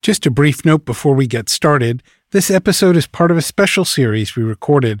Just a brief note before we get started, this episode is part of a special series we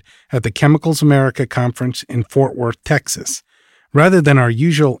recorded at the Chemicals America Conference in Fort Worth, Texas. Rather than our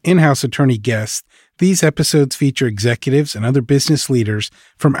usual in-house attorney guests, these episodes feature executives and other business leaders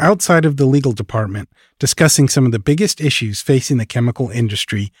from outside of the legal department discussing some of the biggest issues facing the chemical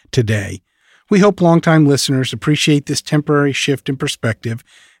industry today. We hope longtime listeners appreciate this temporary shift in perspective,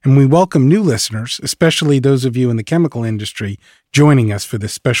 and we welcome new listeners, especially those of you in the chemical industry, joining us for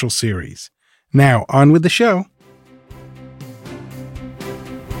this special series. Now, on with the show.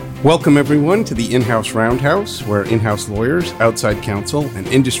 Welcome, everyone, to the In-House Roundhouse, where in-house lawyers, outside counsel, and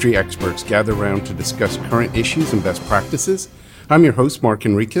industry experts gather around to discuss current issues and best practices. I'm your host, Mark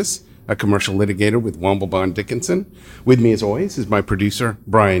Enriquez, a commercial litigator with Womble Bond Dickinson. With me, as always, is my producer,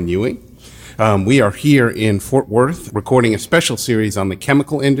 Brian Ewing. We are here in Fort Worth recording a special series on the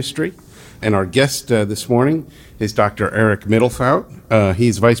chemical industry, and our guest this morning is Dr. Eric Middelfout.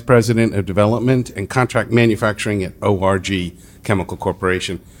 He's Vice President of Development and Contract Manufacturing at ORG Chemical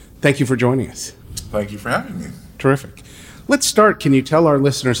Corporation. Thank you for joining us. Thank you for having me. Terrific. Let's start. Can you tell our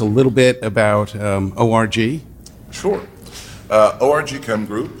listeners a little bit about ORG? Sure. ORG Chem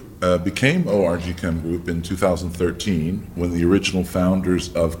Group became ORG Chem Group in 2013 when the original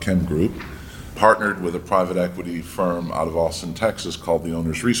founders of Chem Group partnered with a private equity firm out of Austin, Texas called the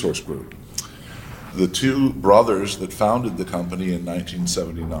Owners Resource Group. The two brothers that founded the company in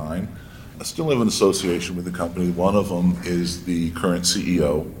 1979 still live in association with the company. One of them is the current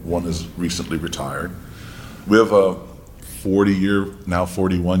CEO. One is recently retired. We have a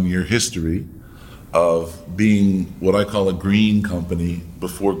 41-year history of being what I call a green company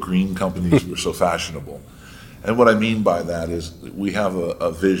before green companies were so fashionable. And what I mean by that is we have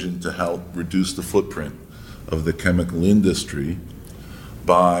a vision to help reduce the footprint of the chemical industry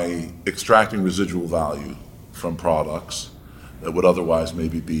by extracting residual value from products that would otherwise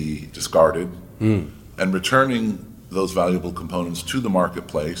maybe be discarded and returning those valuable components to the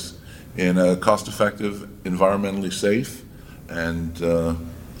marketplace in a cost-effective, environmentally safe, and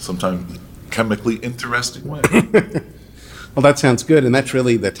sometimes chemically interesting way. Well, that sounds good, and that's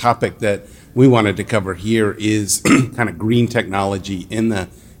really the topic that we wanted to cover here is kind of green technology in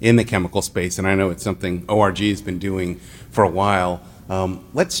the chemical space, and I know it's something ORG has been doing for a while.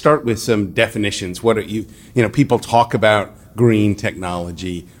 Let's start with some definitions. What are people talk about green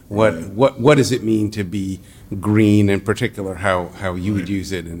technology. What does it mean to be green, in particular, how you would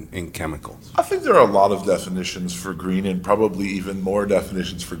use it in chemicals? I think there are a lot of definitions for green, and probably even more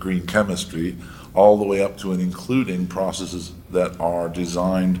definitions for green chemistry, all the way up to and including processes that are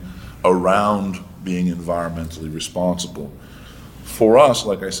designed around being environmentally responsible. For us,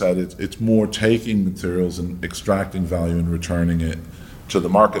 like I said, it's more taking materials and extracting value and returning it to the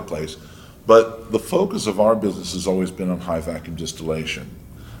marketplace. But the focus of our business has always been on high vacuum distillation,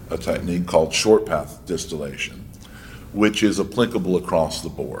 a technique called short path distillation, which is applicable across the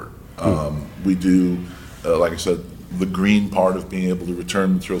board. We do, like I said, the green part of being able to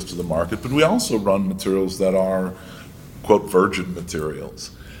return materials to the market, but we also run materials that are, quote, virgin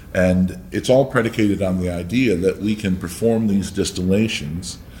materials. And it's all predicated on the idea that we can perform these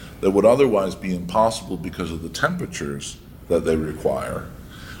distillations that would otherwise be impossible because of the temperatures that they require.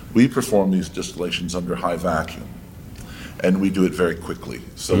 We perform these distillations under high vacuum, and we do it very quickly.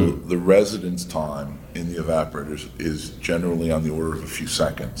 So the residence time in the evaporators is generally on the order of a few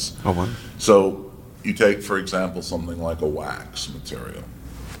seconds. Oh, wow. So you take, for example, something like a wax material.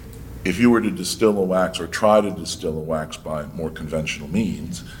 If you were to distill a wax or try to distill a wax by more conventional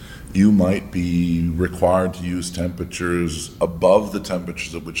means, you might be required to use temperatures above the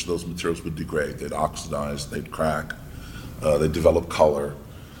temperatures at which those materials would degrade. They'd oxidize, they'd crack, they'd develop color.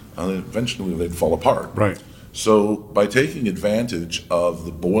 Eventually they'd fall apart. Right. So by taking advantage of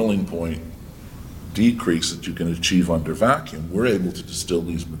the boiling point decrease that you can achieve under vacuum, we're able to distill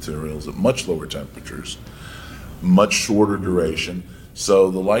these materials at much lower temperatures, much shorter duration. So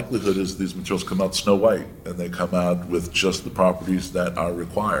the likelihood is these materials come out snow white, and they come out with just the properties that are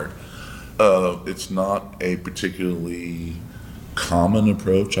required. It's not a particularly common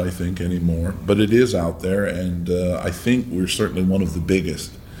approach, I think, anymore, but it is out there, and I think we're certainly one of the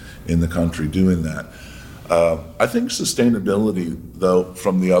biggest in the country doing that. I think sustainability, though,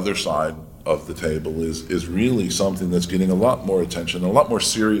 from the other side of the table is really something that's getting a lot more attention, a lot more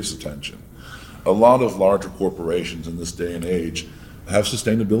serious attention. A lot of larger corporations in this day and age have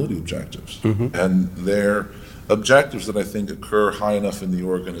sustainability objectives, and they're objectives that I think occur high enough in the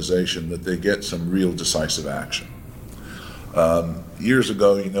organization that they get some real decisive action. Years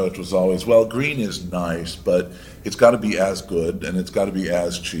ago, it was always, well, green is nice, but it's got to be as good and it's got to be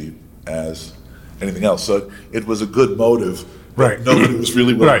as cheap as anything else. So it was a good motive but nobody was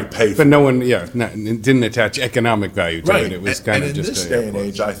really willing to pay for it. But no one, didn't attach economic value to it. It was kind of just in this day and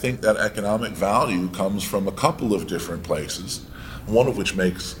age, I think that economic value comes from a couple of different places, one of which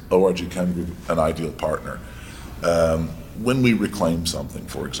makes ORG Chem Group an ideal partner. When we reclaim something,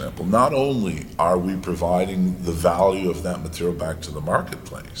 for example, not only are we providing the value of that material back to the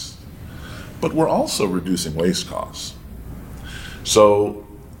marketplace, but we're also reducing waste costs. So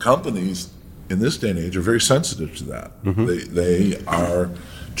companies in this day and age are very sensitive to that. Mm-hmm. They are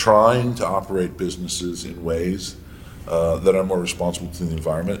trying to operate businesses in ways that are more responsible to the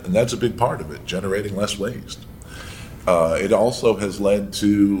environment, and that's a big part of it, generating less waste. It also has led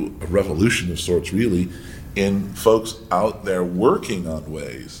to a revolution of sorts, really, in folks out there working on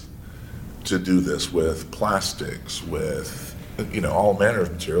ways to do this with plastics, with all manner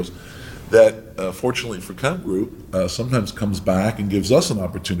of materials that, fortunately for Chem Group, sometimes comes back and gives us an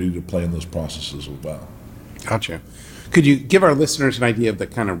opportunity to play in those processes as well. Gotcha. Could you give our listeners an idea of the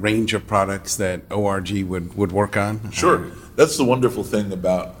kind of range of products that ORG would work on? Sure. That's the wonderful thing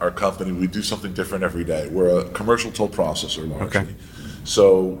about our company. We do something different every day. We're a commercial toll processor largely. Okay.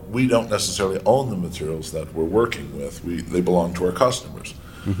 So we don't necessarily own the materials that we're working with. They belong to our customers.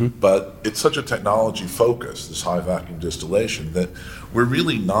 Mm-hmm. But it's such a technology focus, this high vacuum distillation, that we're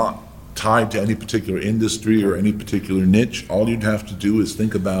really not tied to any particular industry or any particular niche. All you'd have to do is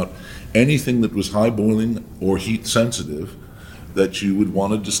think about anything that was high boiling or heat sensitive that you would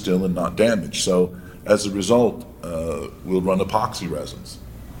want to distill and not damage. So as a result, we'll run epoxy resins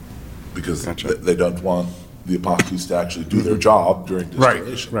because they don't want the epoxies to actually do their job during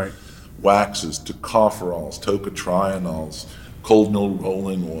distillation. Right. Waxes, tocopherols, tocotrienols, cold mill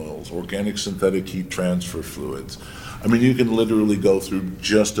rolling oils, organic synthetic heat transfer fluids. I mean, you can literally go through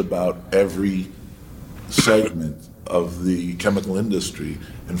just about every segment of the chemical industry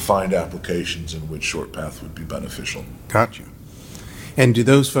and find applications in which short path would be beneficial. Gotcha. And do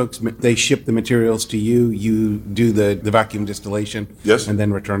those folks, they ship the materials to you, you do the vacuum distillation? Yes. And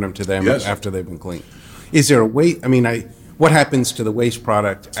then return them to them after they've been cleaned? Is there a waste? I mean, what happens to the waste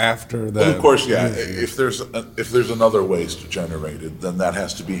product after the? Well, of course, yeah. If there's another waste generated, then that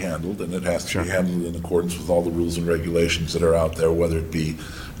has to be handled, and it has to be handled in accordance with all the rules and regulations that are out there, whether it be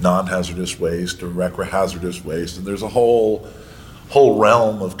non-hazardous waste or recre-hazardous waste. And there's a whole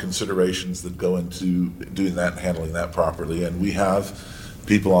realm of considerations that go into doing that and handling that properly. And we have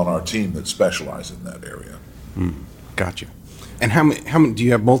people on our team that specialize in that area. Gotcha. And how many do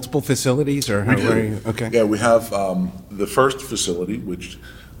you have? Multiple facilities, or we do. Okay? Yeah, we have the first facility, which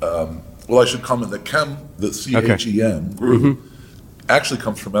I should comment that the CHEM group actually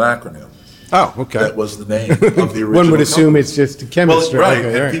comes from an acronym. Oh, okay. That was the name of the original. One would assume it's just chemistry. Well, right.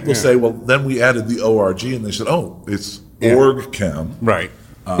 And people say, well, then we added the ORG, and they said, oh, it's Org Chem. Right.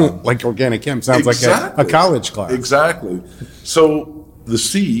 Like organic chem sounds like a college class. Exactly. So the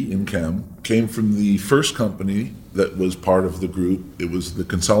C in chem came from the first company that was part of the group. It was the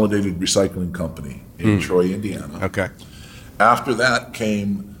Consolidated Recycling Company in Troy, Indiana. Okay. After that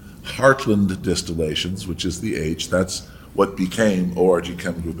came Heartland Distillations, which is the H. That's what became ORG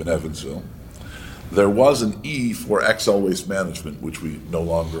Chem Group in Evansville. There was an E for XL Waste Management, which we no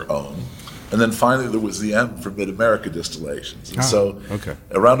longer own. And then finally there was the M for Mid-America Distillations. And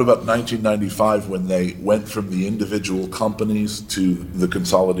around about 1995, when they went from the individual companies to the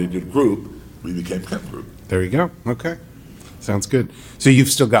consolidated group, we became Chem Group. There you go. Okay. Sounds good. So you've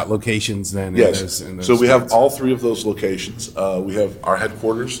still got locations then? Yes. In those so we have all three of those locations. We have our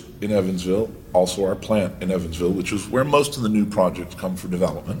headquarters in Evansville, also our plant in Evansville, which is where most of the new projects come for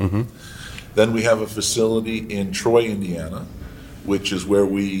development. Mm-hmm. Then we have a facility in Troy, Indiana, which is where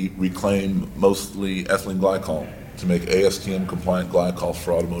we reclaim mostly ethylene glycol to make ASTM-compliant glycol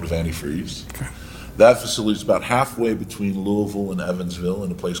for automotive antifreeze. Okay. That facility is about halfway between Louisville and Evansville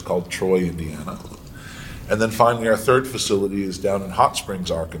in a place called Troy, Indiana. And then finally, our third facility is down in Hot Springs,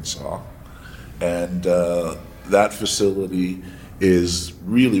 Arkansas. And that facility is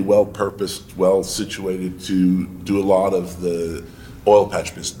really well-purposed, well-situated to do a lot of the oil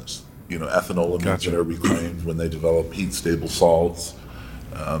patch business. Ethanol amines that are reclaimed when they develop heat-stable salts.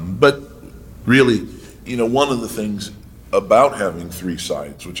 But really, one of the things about having three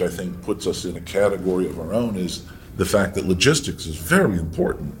sites, which I think puts us in a category of our own, is the fact that logistics is very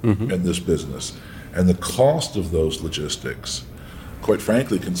important in this business. And the cost of those logistics, quite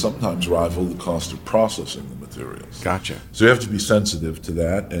frankly, can sometimes rival the cost of processing the materials. Gotcha. So you have to be sensitive to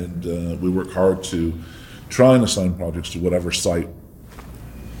that, and we work hard to try and assign projects to whatever site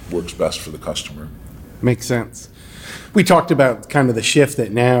works best for the customer. Makes sense. We talked about kind of the shift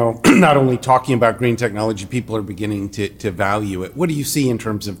that now, not only talking about green technology, people are beginning to value it. What do you see in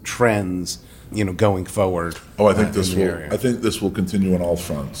terms of trends going forward. Oh, I think this will continue on all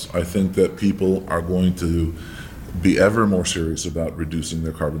fronts. I think that people are going to be ever more serious about reducing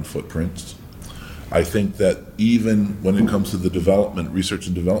their carbon footprints. I think that even when it comes to the research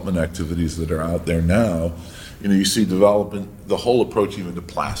and development activities that are out there now, you see development, the whole approach even to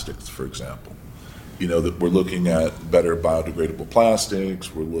plastics, for example. That we're looking at better biodegradable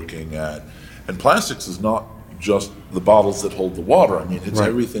plastics, and plastics is not just the bottles that hold the water. I mean, it's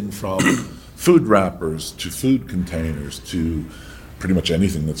everything from food wrappers to food containers to pretty much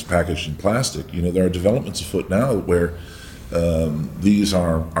anything that's packaged in plastic. There are developments afoot now where these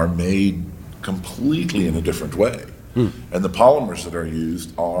are made completely in a different way. And the polymers that are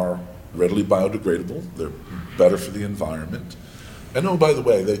used are readily biodegradable. They're better for the environment. And oh, by the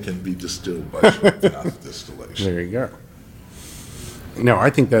way, they can be distilled by short path distillation. There you go. No, I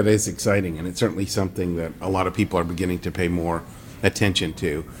think that is exciting, and it's certainly something that a lot of people are beginning to pay more attention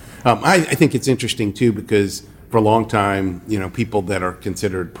to. I think it's interesting, too, because for a long time, people that are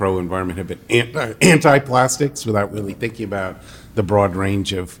considered pro-environment have been anti-plastics without really thinking about the broad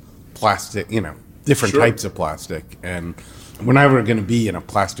range of plastic, different types of plastic. And we're never going to be in a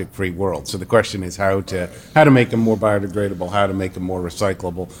plastic-free world. So the question is how to make them more biodegradable, how to make them more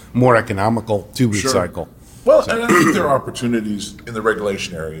recyclable, more economical to recycle. Well, and I think there are opportunities in the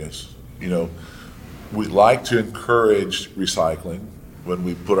regulation areas. We like to encourage recycling when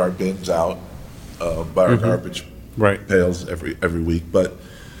we put our bins out by our garbage pails every week. But,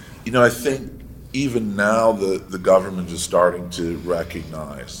 I think even now the government is starting to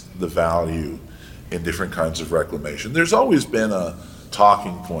recognize the value in different kinds of reclamation. There's always been a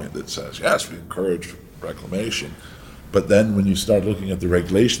talking point that says, yes, we encourage reclamation. But then when you start looking at the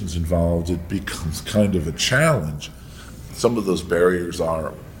regulations involved, it becomes kind of a challenge. Some of those barriers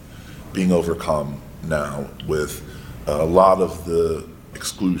are being overcome now with a lot of the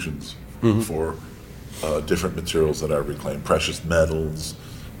exclusions for different materials that are reclaimed, precious metals,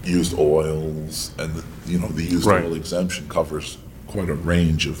 used oils, and the used oil exemption covers quite a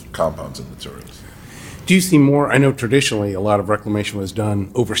range of compounds and materials. Do you see more? I know traditionally a lot of reclamation was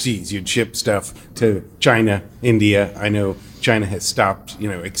done overseas. You'd ship stuff to China, India. I know China has stopped,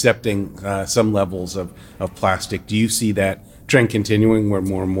 accepting some levels of plastic. Do you see that trend continuing where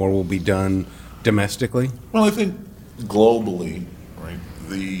more and more will be done domestically? Well, I think globally,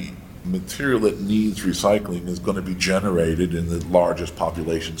 the material that needs recycling is going to be generated in the largest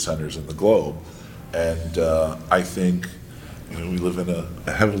population centers in the globe. And I think we live in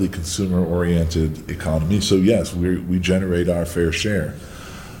a heavily consumer-oriented economy, so yes, we generate our fair share.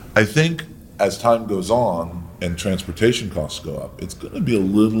 I think as time goes on and transportation costs go up, it's going to be a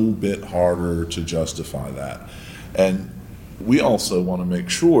little bit harder to justify that. And we also want to make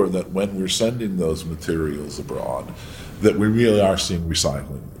sure that when we're sending those materials abroad, that we really are seeing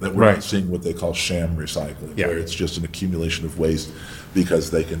recycling, that we're not seeing what they call sham recycling, where it's just an accumulation of waste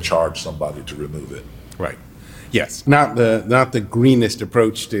because they can charge somebody to remove it. Right. Yes, not the greenest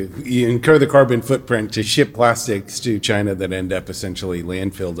approach to incur the carbon footprint to ship plastics to China that end up essentially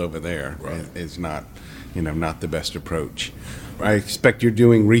landfilled over there is not, not the best approach. I expect you're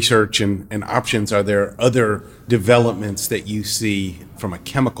doing research and options. Are there other developments that you see from a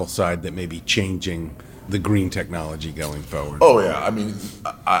chemical side that may be changing the green technology going forward? Oh, yeah. I mean,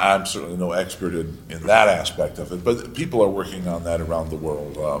 I'm certainly no expert in that aspect of it, but people are working on that around the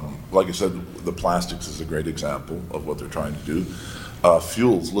world. Like I said, the plastics is a great example of what they're trying to do.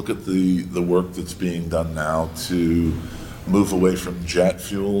 Fuels, look at the work that's being done now to move away from jet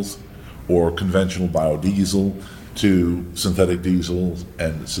fuels or conventional biodiesel to synthetic diesel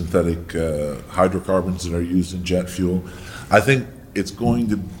and synthetic hydrocarbons that are used in jet fuel. I think it's going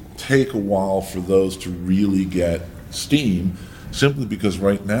to take a while for those to really get steam, simply because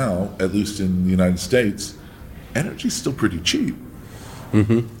right now, at least in the United States, energy is still pretty cheap.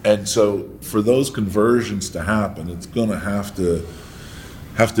 And so for those conversions to happen, it's going to have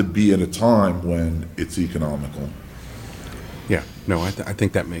to be at a time when it's economical. Yeah, no, I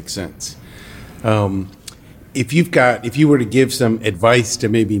think that makes sense. If you were to give some advice to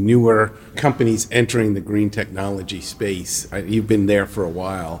maybe newer companies entering the green technology space, you've been there for a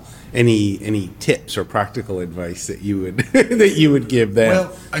while. Any tips or practical advice that you would give them?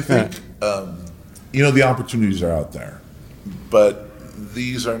 Well, I think the opportunities are out there, but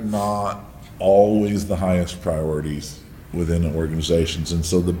these are not always the highest priorities within organizations. And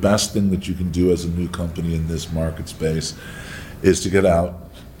so the best thing that you can do as a new company in this market space is to get out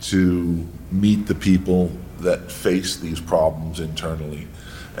to meet the people that face these problems internally.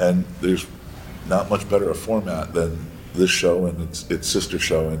 And there's not much better a format than this show and its sister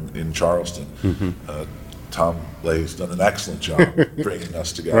show in Charleston. Tom Lay's done an excellent job bringing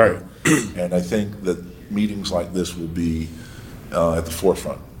us together. Right. And I think that meetings like this will be at the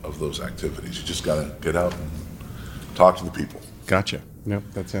forefront of those activities. You just got to get out and talk to the people. Gotcha. Yep,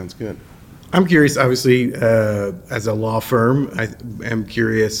 that sounds good. I'm curious, obviously, as a law firm, I am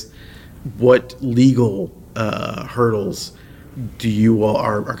curious what legal hurdles do you all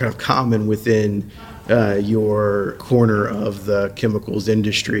are kind of common within your corner of the chemicals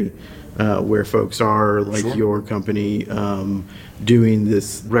industry, where folks are like Sure. your company doing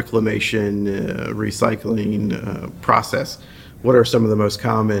this reclamation, recycling process. What are some of the most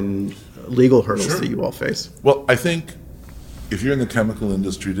common legal hurdles Sure. that you all face? Well, I think if you're in the chemical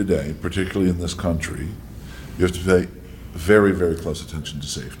industry today, particularly in this country, you have to pay very, very close attention to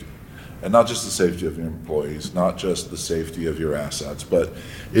safety. And not just the safety of your employees, not just the safety of your assets, but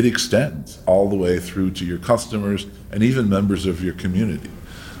it extends all the way through to your customers and even members of your community.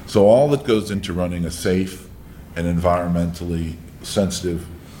 So all that goes into running a safe and environmentally sensitive,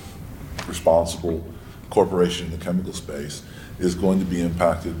 responsible corporation in the chemical space is going to be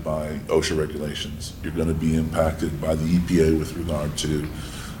impacted by OSHA regulations. You're going to be impacted by the EPA with regard to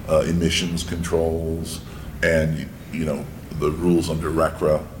emissions controls and, you know, the rules under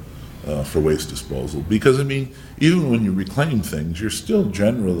RCRA for waste disposal. Because, I mean, even when you reclaim things, you're still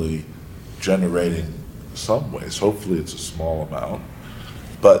generally generating some waste. Hopefully it's a small amount,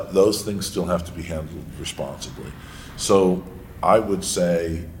 but those things still have to be handled responsibly. So I would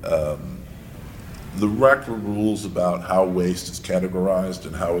say the RCRA rules about how waste is categorized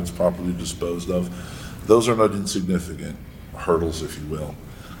and how it's properly disposed of, those are not insignificant hurdles, if you will,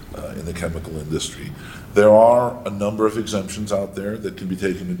 in the chemical industry. There are a number of exemptions out there that can be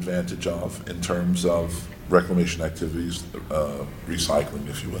taken advantage of in terms of reclamation activities, recycling,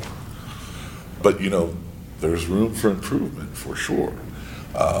 if you will. But, you know, there's room for improvement for sure.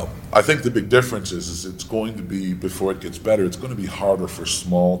 I think the big difference is it's going to be, before it gets better, it's going to be harder for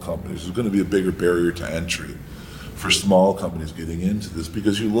small companies. There's going to be a bigger barrier to entry for small companies getting into this,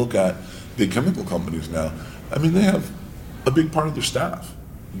 because you look at big chemical companies now, I mean, they have a big part of their staff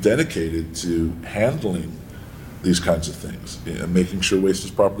dedicated to handling these kinds of things, you know, making sure waste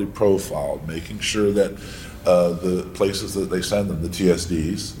is properly profiled, making sure that the places that they send them, the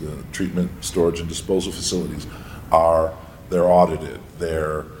TSDs, the treatment, storage, and disposal facilities, they're audited.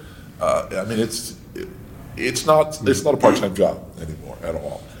 They're, I mean, it's not a part-time job anymore at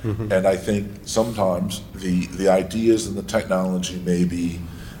all. Mm-hmm. And I think sometimes the ideas and the technology may be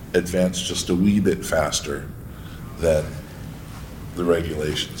advanced just a wee bit faster than the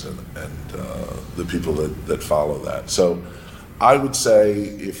regulations and the people that follow that. So I would say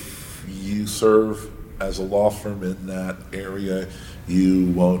if you serve as a law firm in that area,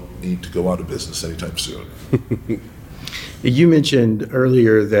 you won't need to go out of business anytime soon. You mentioned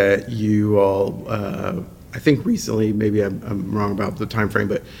earlier that you all, I think recently, maybe I'm wrong about the time frame,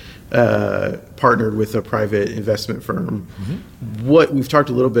 but partnered with a private investment firm. Mm-hmm. We've talked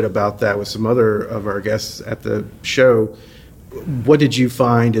a little bit about that with some other of our guests at the show. What did you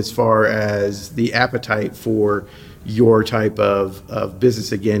find as far as the appetite for your type of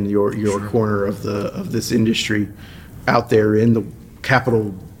business, again, your Sure. corner of this industry out there in the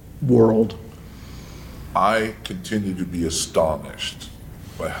capital world? I continue to be astonished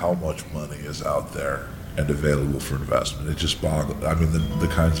by how much money is out there and available for investment. It just boggles, I mean, the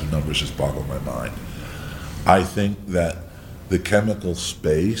kinds of numbers just boggle my mind. I think that the chemical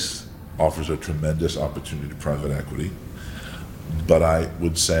space offers a tremendous opportunity to private equity, but I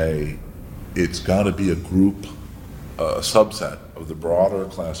would say it's got to be a group, a subset of the broader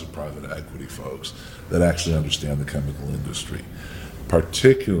class of private equity folks that actually understand the chemical industry,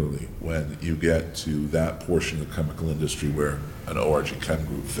 particularly when you get to that portion of the chemical industry where an ORG Chem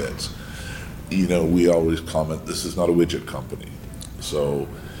Group fits. You know, we always comment, this is not a widget company. So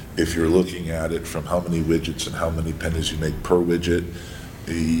if you're looking at it from how many widgets and how many pennies you make per widget,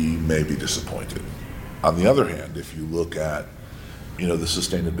 you may be disappointed. On the other hand, if you look at, you know, the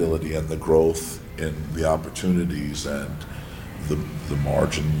sustainability and the growth in the opportunities and the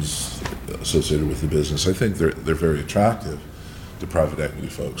margins associated with the business, I think they're very attractive to private equity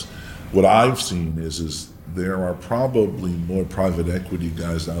folks. What I've seen is there are probably more private equity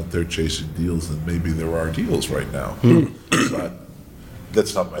guys out there chasing deals than maybe there are deals right now. But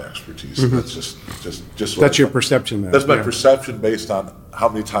that's not my expertise. Mm-hmm. That's just that's your perception. That's my perception based on how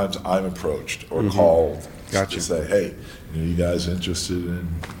many times I'm approached or called to say, hey, you guys interested in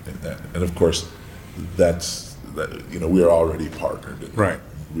that? And of course, we are already partnered. And right.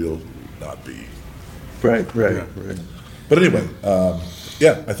 We'll not be. Right. But anyway,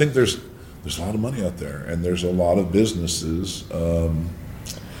 I think there's a lot of money out there, and there's a lot of businesses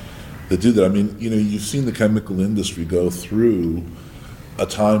that do that. I mean, you've seen the chemical industry go through a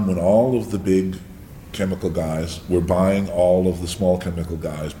time when all of the big chemical guys were buying all of the small chemical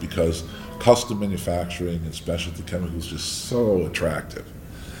guys because custom manufacturing and specialty chemicals is just so attractive.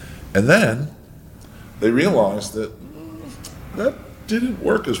 And then they realized that that didn't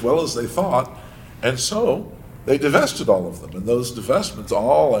work as well as they thought, and so they divested all of them. And those divestments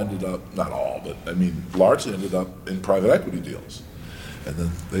all ended up, not all, but I mean largely ended up in private equity deals. And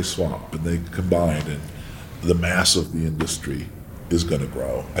then they swap and they combine, and the mass of the industry is going to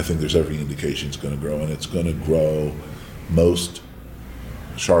grow. I think there's every indication it's going to grow, and it's going to grow most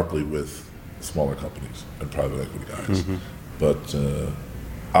sharply with smaller companies and private equity guys. But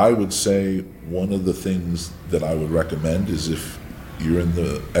I would say one of the things that I would recommend is if you're in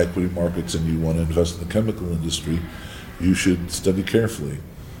the equity markets and you want to invest in the chemical industry, you should study carefully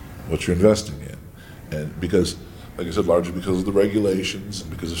what you're investing in. And because, like I said, largely because of the regulations and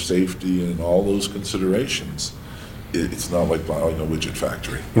because of safety and all those considerations, it's not like buying a widget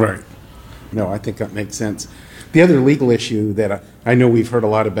factory. Right. No, I think that makes sense. The other legal issue that I know we've heard a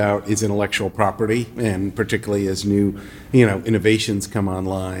lot about is intellectual property, and particularly as new, innovations come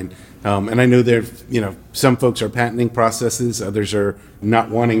online. And I know there, some folks are patenting processes, others are not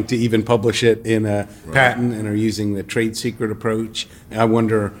wanting to even publish it in a patent and are using the trade secret approach. I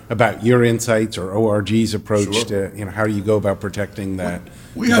wonder about your insights or ORG's approach to, how do you go about protecting that?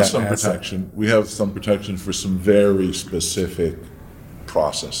 We have some protection. We have some protection for some very specific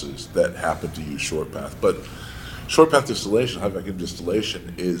processes that happen to use short path, but short path distillation, high vacuum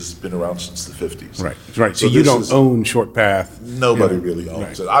distillation, has been around since the 50s. Right. So you don't own short path. Nobody really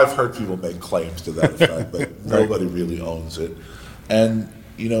owns it. I've heard people make claims to that effect, but nobody really owns it. And,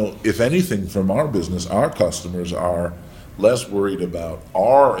 if anything, from our business, our customers are less worried about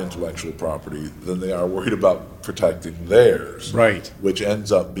our intellectual property than they are worried about protecting theirs. Right. Which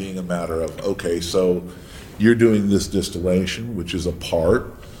ends up being a matter of, okay, so you're doing this distillation, which is a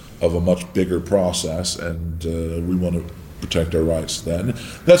part of a much bigger process, and we want to protect our rights then.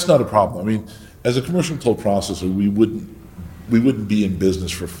 That's not a problem. I mean, as a commercial toll processor, we wouldn't be in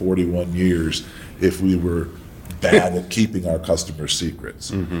business for 41 years if we were bad at keeping our customers'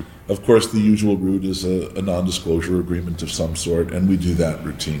 secrets. Of course, the usual route is a non-disclosure agreement of some sort, and we do that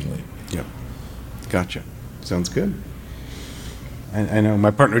routinely. Yep. Gotcha. Sounds good. I know my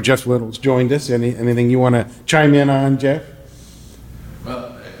partner Jeff Little's joined us. Anything you want to chime in on, Jeff?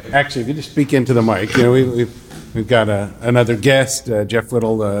 Well, actually, if you just speak into the mic, we've got another guest, Jeff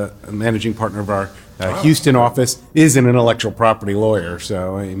Little, a managing partner of our Houston office, is an intellectual property lawyer,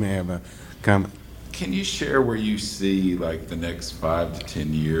 so he may have a comment. Can you share where you see, like, the next 5 to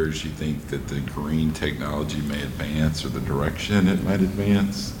 10 years you think that the green technology may advance or the direction it might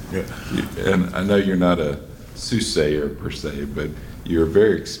advance? Yeah. And I know you're not a soothsayer per se, but you're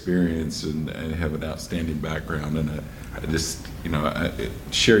very experienced and have an outstanding background, and I just,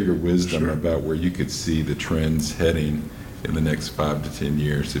 share your wisdom about where you could see the trends heading in the next 5 to 10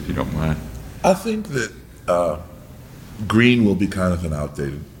 years, if you don't mind. I think that green will be kind of an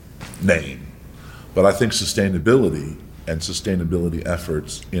outdated name, but I think sustainability and sustainability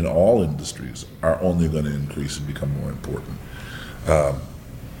efforts in all industries are only going to increase and become more important.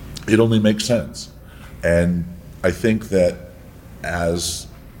 It only makes sense. And I think that as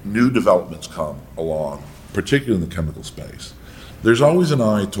new developments come along, particularly in the chemical space, there's always an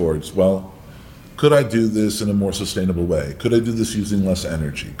eye towards, well, could I do this in a more sustainable way? Could I do this using less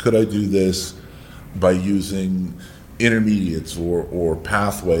energy? Could I do this by using intermediates or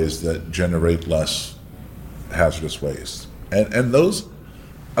pathways that generate less hazardous waste? And those,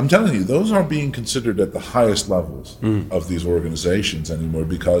 I'm telling you, those aren't being considered at the highest levels of these organizations anymore,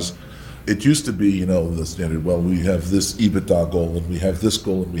 because it used to be, the standard, well, we have this EBITDA goal, and we have this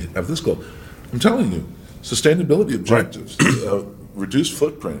goal, and we have this goal. I'm telling you, sustainability objectives, reduced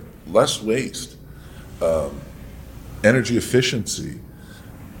footprint, less waste, energy efficiency,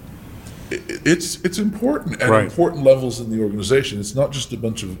 it's important at important levels in the organization. It's not just a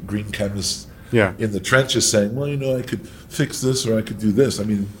bunch of green chemists in the trenches saying, well, I could fix this or I could do this. I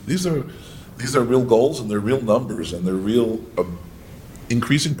mean, these are real goals, and they're real numbers, and they're real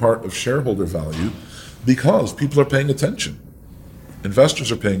increasing part of shareholder value, because people are paying attention.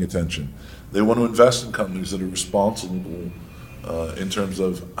 Investors are paying attention. They want to invest in companies that are responsible in terms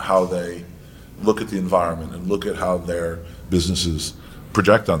of how they look at the environment and look at how their businesses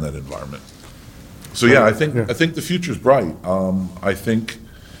project on that environment. So I think the future is bright. I think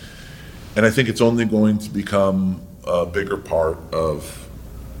it's only going to become a bigger part of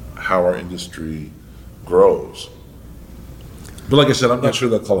how our industry grows. But like I said, I'm not sure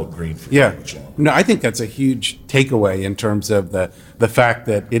they'll call it green for Yeah. much longer. No, I think that's a huge takeaway in terms of the fact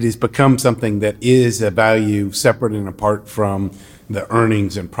that it has become something that is a value separate and apart from the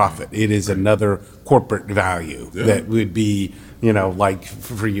earnings and profit. It is another corporate value that would be, like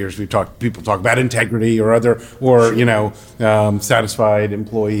for years people talk about integrity or satisfied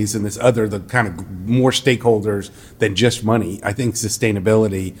employees and the kind of more stakeholders than just money. I think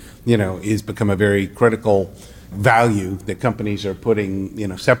sustainability, is become a very critical value that companies are putting,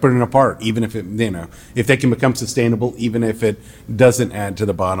 separate and apart, even if if they can become sustainable, even if it doesn't add to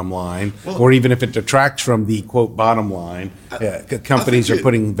the bottom line, or even if it detracts from the quote bottom line, companies are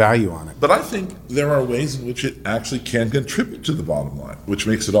putting value on it. But I think there are ways in which it actually can contribute to the bottom line, which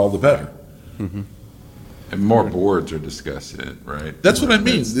makes it all the better. And more boards are discussing it, right? That's what I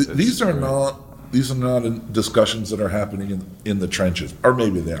mean. These are not discussions that are happening in the trenches, or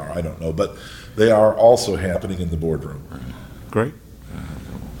maybe they are. I don't know, but they are also happening in the boardroom. Great.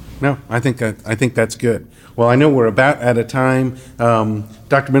 No, I think that's good. Well, I know we're about out of time.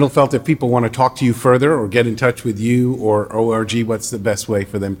 Dr. Mittelfeld, if people want to talk to you further or get in touch with you or ORG, what's the best way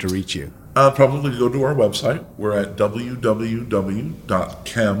for them to reach you? Probably go to our website. We're at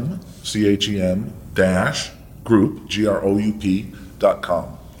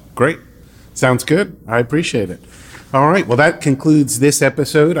www.chem-group.com. Great. Sounds good. I appreciate it. All right. Well, that concludes this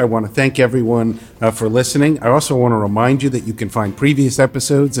episode. I want to thank everyone for listening. I also want to remind you that you can find previous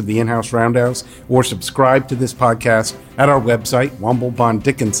episodes of the In-House Roundhouse or subscribe to this podcast at our website,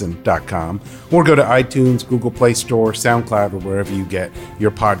 womblebondickinson.com, or go to iTunes, Google Play Store, SoundCloud, or wherever you get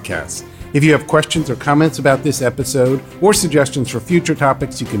your podcasts. If you have questions or comments about this episode or suggestions for future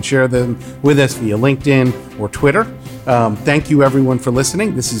topics, you can share them with us via LinkedIn or Twitter. Thank you, everyone, for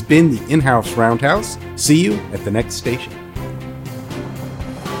listening. This has been the In-House Roundhouse. See you at the next station.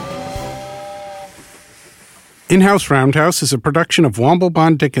 In-House Roundhouse is a production of Womble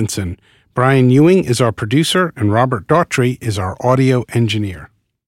Bond Dickinson. Brian Ewing is our producer, and Robert Daughtry is our audio engineer.